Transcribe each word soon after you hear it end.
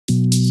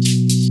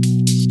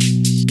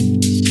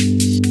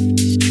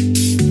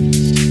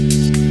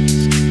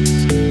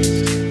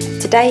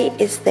Today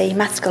is the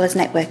Maths Scholars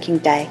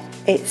Networking Day.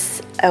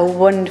 It's a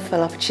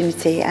wonderful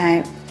opportunity.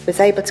 I was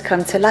able to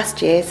come to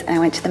last year's and I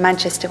went to the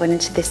Manchester one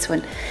and to this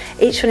one.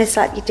 Each one is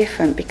slightly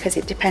different because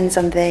it depends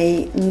on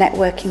the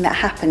networking that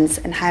happens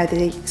and how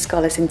the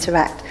scholars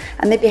interact.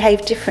 And they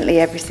behave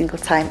differently every single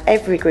time.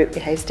 Every group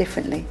behaves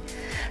differently.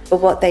 But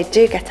what they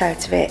do get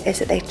out of it is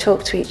that they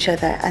talk to each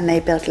other and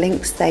they build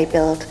links, they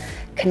build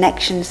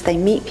connections, they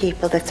meet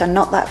people that are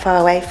not that far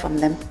away from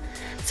them.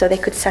 So they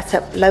could set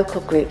up local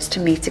groups to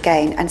meet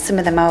again, and some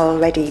of them are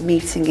already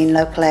meeting in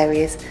local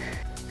areas.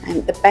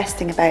 And the best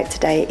thing about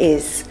today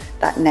is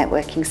that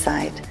networking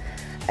side.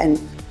 And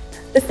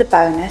there's the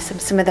bonus,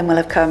 and some of them will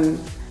have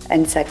come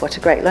and said what a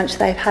great lunch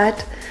they've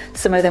had.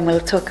 Some of them will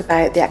talk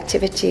about the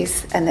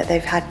activities and that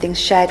they've had things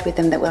shared with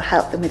them that will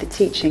help them with the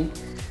teaching.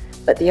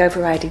 But the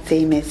overriding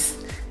theme is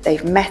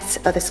they've met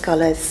other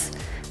scholars,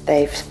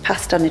 they've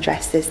passed on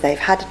addresses, they've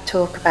had a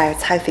talk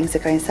about how things are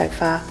going so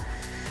far,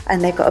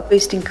 and they've got a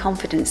boost in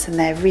confidence and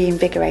they're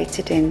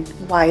reinvigorated in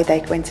why they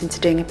went into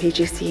doing a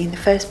PGCE in the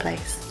first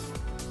place.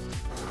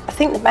 I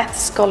think the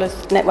Maths Scholars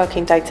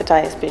Networking Day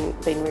today has been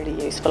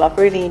really useful. I've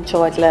really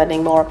enjoyed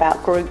learning more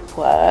about group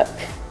work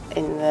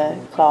in the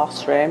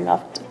classroom.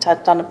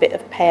 I've done a bit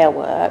of pair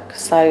work,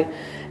 so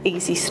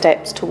easy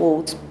steps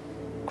towards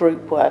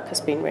group work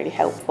has been really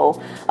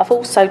helpful. I've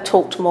also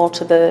talked more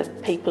to the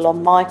people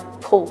on my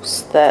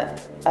course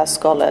that are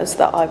scholars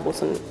that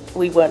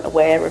we weren't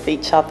aware of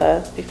each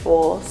other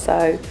before,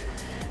 so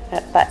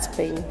that's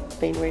been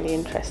really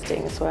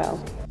interesting as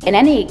well. In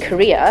any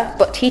career,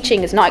 but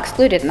teaching is not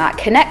excluded in that,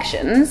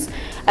 connections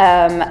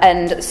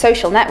and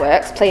social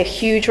networks play a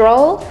huge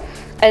role.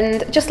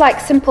 And just like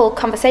simple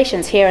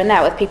conversations here and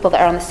there with people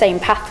that are on the same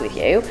path with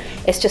you,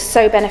 it's just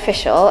so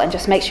beneficial and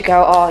just makes you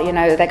go, oh, you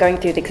know, they're going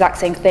through the exact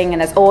same thing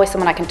and there's always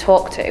someone I can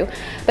talk to.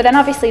 But then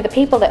obviously the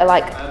people that are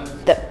like,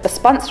 that are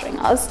sponsoring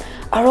us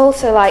are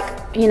also like,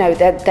 you know,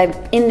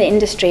 they're in the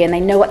industry and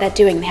they know what they're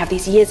doing, they have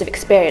these years of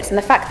experience, and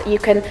the fact that you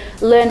can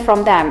learn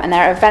from them and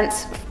there are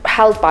events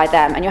held by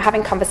them and you're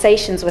having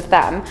conversations with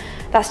them,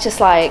 that's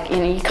just like, you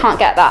know, you can't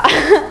get that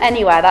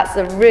anywhere. That's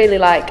a really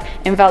like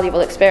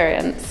invaluable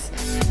experience.